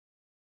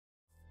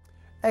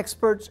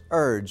Experts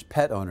urge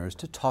pet owners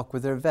to talk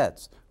with their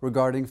vets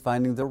regarding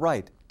finding the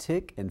right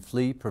tick and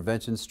flea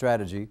prevention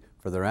strategy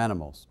for their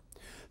animals.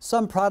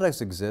 Some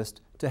products exist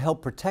to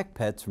help protect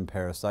pets from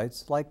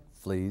parasites like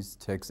fleas,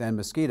 ticks, and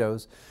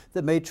mosquitoes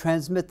that may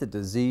transmit the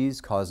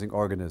disease-causing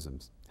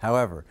organisms.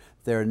 However,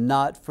 they're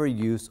not for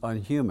use on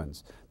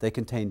humans. They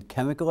contain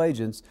chemical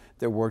agents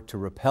that work to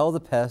repel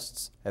the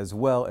pests as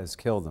well as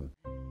kill them.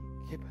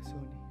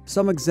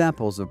 Some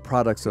examples of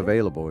products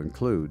available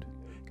include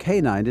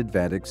Canine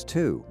Advantix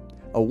 2,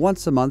 a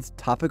once-a-month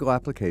topical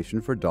application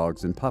for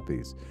dogs and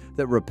puppies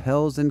that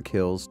repels and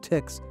kills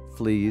ticks,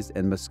 fleas,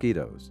 and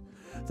mosquitoes.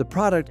 The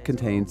product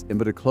contains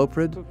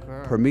imidacloprid,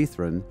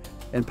 permethrin,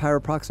 and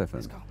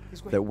pyriproxyfen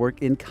that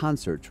work in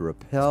concert to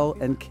repel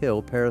and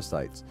kill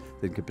parasites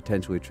that can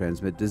potentially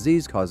transmit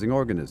disease-causing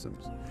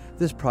organisms.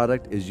 This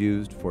product is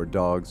used for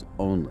dogs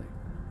only.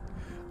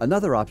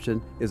 Another option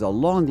is a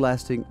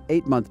long-lasting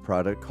 8-month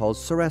product called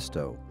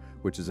Seresto,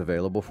 which is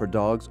available for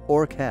dogs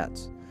or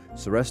cats.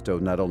 Seresto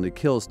not only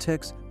kills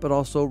ticks, but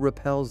also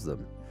repels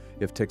them.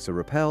 If ticks are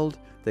repelled,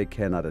 they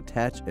cannot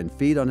attach and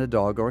feed on a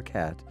dog or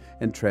cat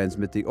and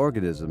transmit the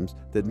organisms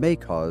that may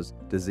cause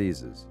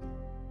diseases.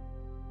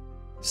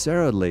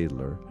 Sarah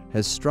Laidler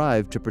has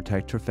strived to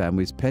protect her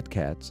family's pet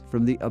cats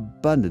from the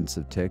abundance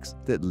of ticks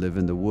that live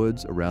in the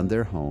woods around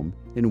their home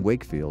in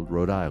Wakefield,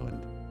 Rhode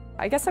Island.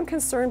 I guess I'm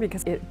concerned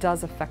because it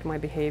does affect my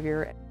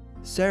behavior.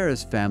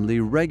 Sarah's family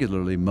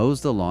regularly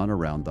mows the lawn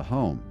around the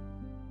home.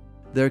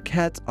 Their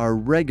cats are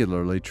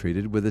regularly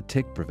treated with a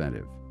tick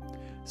preventive.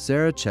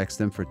 Sarah checks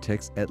them for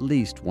ticks at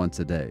least once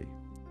a day.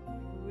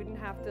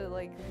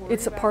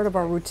 It's a part of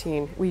our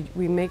routine.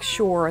 We make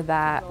sure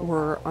that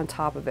we're on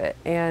top of it.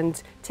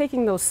 And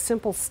taking those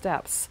simple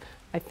steps,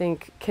 I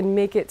think, can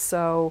make it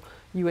so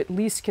you at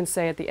least can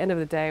say at the end of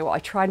the day, well, I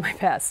tried my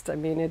best. I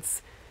mean,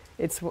 it's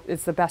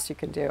the best you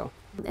can do.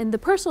 And the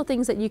personal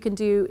things that you can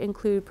do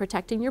include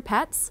protecting your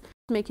pets,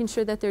 making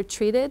sure that they're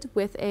treated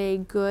with a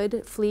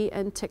good flea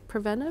and tick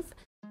preventive.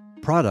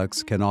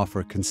 Products can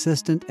offer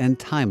consistent and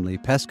timely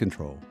pest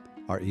control,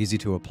 are easy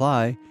to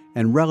apply,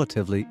 and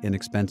relatively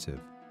inexpensive.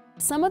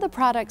 Some of the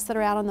products that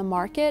are out on the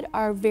market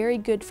are very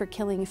good for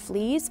killing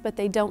fleas, but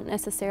they don't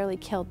necessarily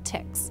kill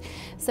ticks.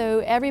 So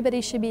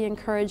everybody should be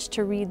encouraged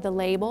to read the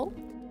label.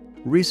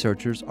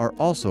 Researchers are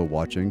also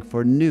watching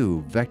for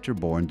new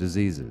vector-borne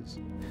diseases.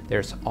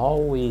 There's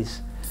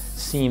always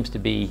seems to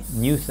be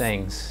new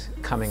things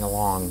coming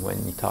along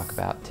when you talk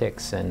about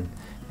ticks and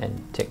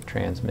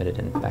tick-transmitted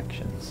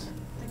infections.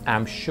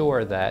 I'm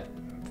sure that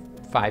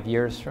 5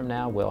 years from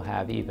now we'll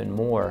have even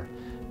more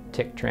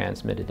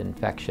tick-transmitted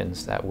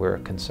infections that we're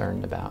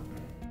concerned about.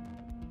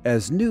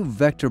 As new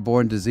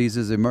vector-borne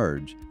diseases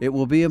emerge, it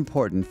will be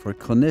important for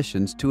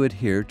clinicians to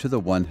adhere to the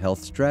One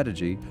Health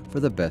strategy for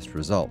the best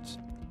results.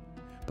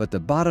 But the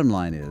bottom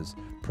line is,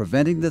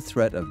 preventing the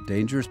threat of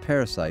dangerous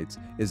parasites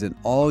is an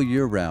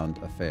all-year-round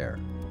affair.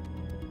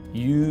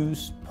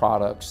 Use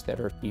products that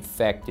are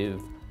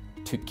effective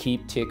to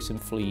keep ticks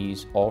and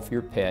fleas off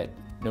your pet,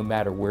 no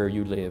matter where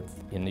you live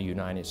in the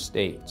United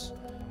States.